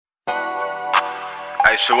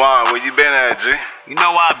Hey, Shawan, where you been at, G? You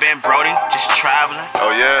know where I been, Brody? Just traveling.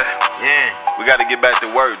 Oh, yeah? Yeah. We gotta get back to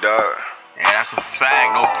work, dog. Yeah, that's a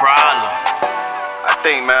fact. No problem. I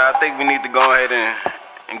think we need to go ahead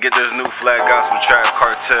and get this new Flat Gospel Trap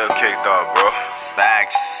Cartel kicked off, bro.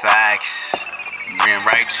 Facts. Getting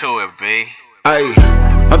right to it, B. Ayy,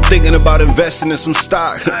 I'm thinking about investing in some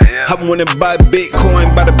stock. Yeah. I wanna buy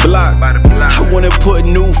Bitcoin by the block. I wanna put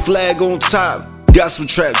new flag on top. Gospel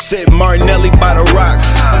Trap, set Martinelli by the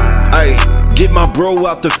rocks. Ayy, get my bro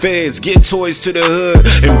out the feds, get toys to the hood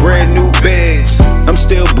and brand new beds. I'm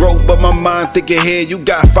still broke, but my mind think ahead. You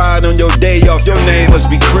got fired on your day off, your name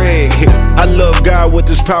must be Craig. I love God with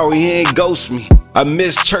his power, he ain't ghost me. I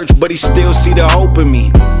miss church, but he still see the hope in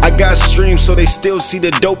me. I got streams, so they still see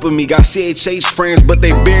the dope in me. Got CHH friends, but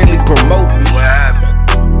they barely promote me. What happened?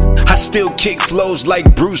 I still kick flows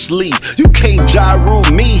like Bruce Lee. You can't Ja Rule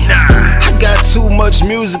me. I got too much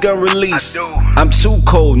music unreleased. I'm too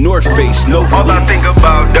cold, North Face, no fleece. All I think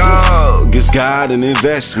about, dog, is God and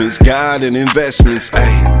investments, God and investments,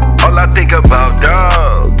 ayy. All I think about,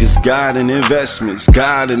 dog, is God and investments,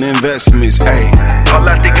 God and investments, ayy. All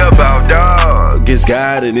I think about, dog, is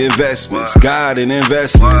God and investments, God and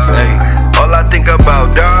investments, ayy. All I think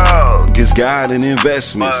about, dog, is God and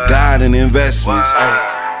investments, God and investments,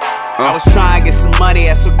 ayy. I was trying to get some money,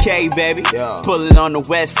 that's okay, baby. Pulling on the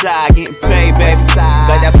west side, getting paid, baby.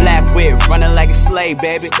 Got that black whip, running like a slave,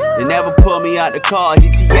 baby. They never pull me out the car,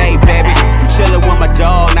 GTA, baby. I'm chilling with my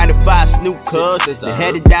dog, 95 Snoop cuz. Then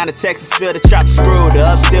headed down to Texas, feel the chop screwed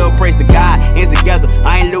up. Still praise to God, hands together,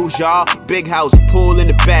 I ain't lose, y'all. Big house, pool in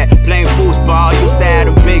the back, playing foosball. Used to have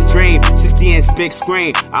a big dream, 60-inch big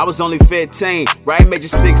screen. I was only 15, right, major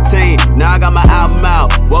 16. Now I got my album out,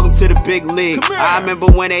 welcome to the big league. I remember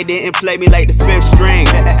when they didn't play me like the 5th string.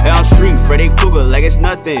 Down street, Freddy Krueger like it's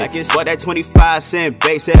nothing. What that 25-cent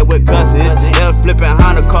bass head with cousins. They're flipping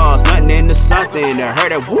Honda cars, nothing into something. I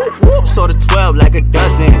heard that whoop whoop, so the 12 like a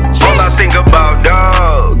dozen. all I think about,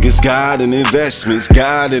 dog, is God and investments,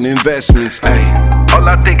 God and investments, ayy. All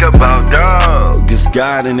I think about, dog, is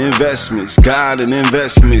God and investments, God and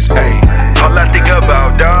investments, ayy. All I think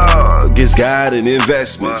about, dog, is God and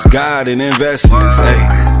investments, God and investments,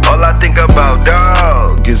 ayy. All I think about,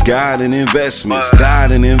 dog, is God and investments,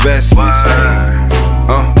 God and investments,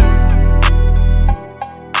 ayy.